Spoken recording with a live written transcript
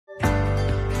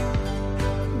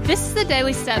This is the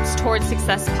Daily Steps Towards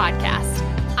Success podcast.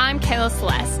 I'm Kayla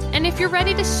Celeste, and if you're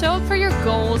ready to show up for your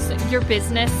goals, your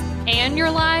business, and your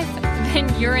life, then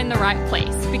you're in the right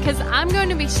place, because I'm going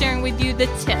to be sharing with you the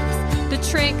tips, the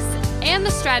tricks, and the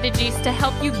strategies to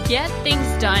help you get things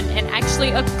done and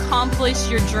actually accomplish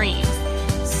your dreams.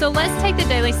 So let's take the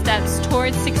daily steps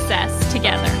towards success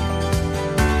together.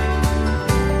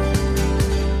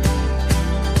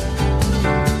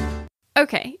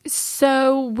 Okay,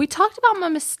 so we talked about my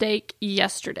mistake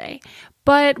yesterday,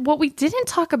 but what we didn't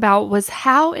talk about was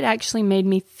how it actually made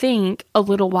me think a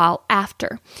little while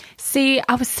after. See,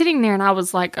 I was sitting there and I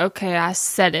was like, okay, I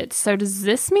said it. So does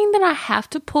this mean that I have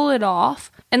to pull it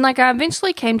off? And I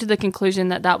eventually came to the conclusion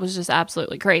that that was just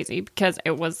absolutely crazy because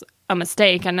it was a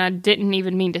mistake and I didn't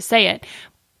even mean to say it.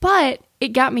 But it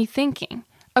got me thinking,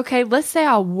 okay, let's say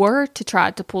I were to try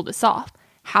to pull this off.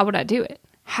 How would I do it?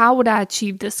 How would I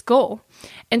achieve this goal?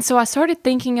 And so I started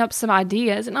thinking up some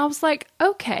ideas and I was like,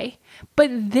 okay. But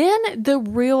then the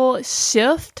real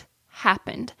shift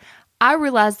happened. I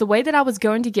realized the way that I was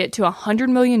going to get to $100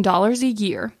 million a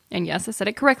year, and yes, I said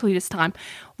it correctly this time,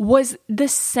 was the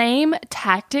same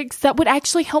tactics that would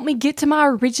actually help me get to my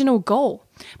original goal.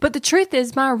 But the truth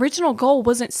is, my original goal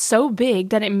wasn't so big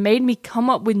that it made me come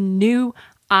up with new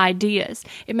ideas.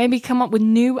 It made me come up with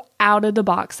new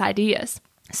out-of-the-box ideas.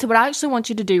 So what I actually want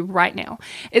you to do right now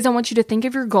is I want you to think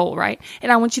of your goal, right?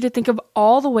 And I want you to think of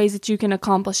all the ways that you can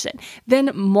accomplish it.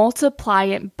 Then multiply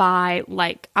it by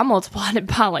I multiplied it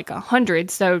by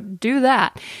 100. So do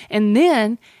that. And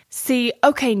then see,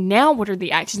 okay, now what are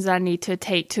the actions that I need to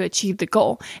take to achieve the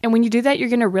goal? And when you do that, you're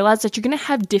going to realize that you're going to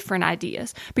have different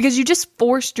ideas because you just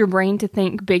forced your brain to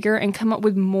think bigger and come up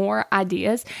with more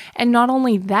ideas. And not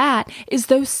only that, is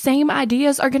those same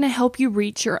ideas are going to help you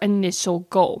reach your initial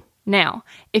goal. Now,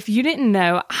 if you didn't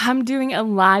know, I'm doing a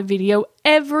live video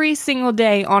every single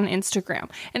day on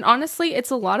Instagram. And honestly, it's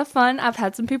a lot of fun. I've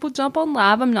had some people jump on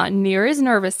live. I'm not near as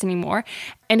nervous anymore.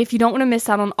 And if you don't want to miss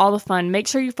out on all the fun, make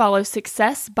sure you follow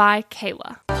Success by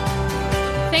Kayla.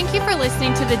 Thank you for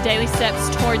listening to the Daily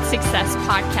Steps Towards Success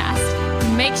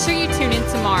podcast. Make sure you tune in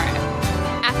tomorrow.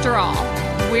 After all,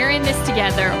 we're in this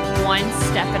together, one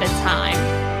step at a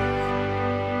time.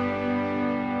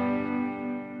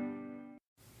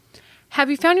 Have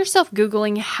you found yourself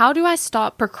Googling, how do I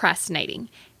stop procrastinating?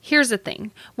 Here's the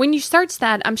thing. When you search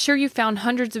that, I'm sure you found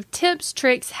hundreds of tips,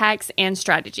 tricks, hacks, and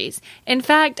strategies. In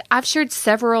fact, I've shared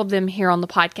several of them here on the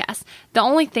podcast. The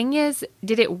only thing is,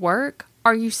 did it work?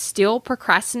 Are you still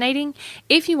procrastinating?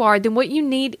 If you are, then what you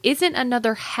need isn't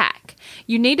another hack.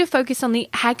 You need to focus on the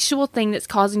actual thing that's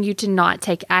causing you to not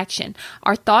take action.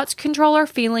 Our thoughts control our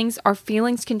feelings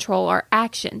control our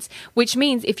actions, which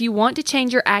means if you want to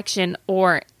change your action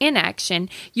or inaction,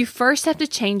 you first have to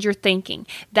change your thinking.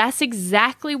 That's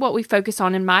exactly what we focus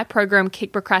on in my program,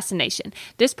 Kick Procrastination.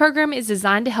 This program is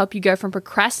designed to help you go from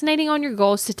procrastinating on your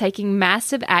goals to taking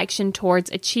massive action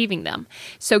towards achieving them.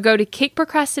 So go to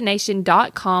kickprocrastination.com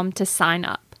to sign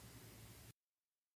up.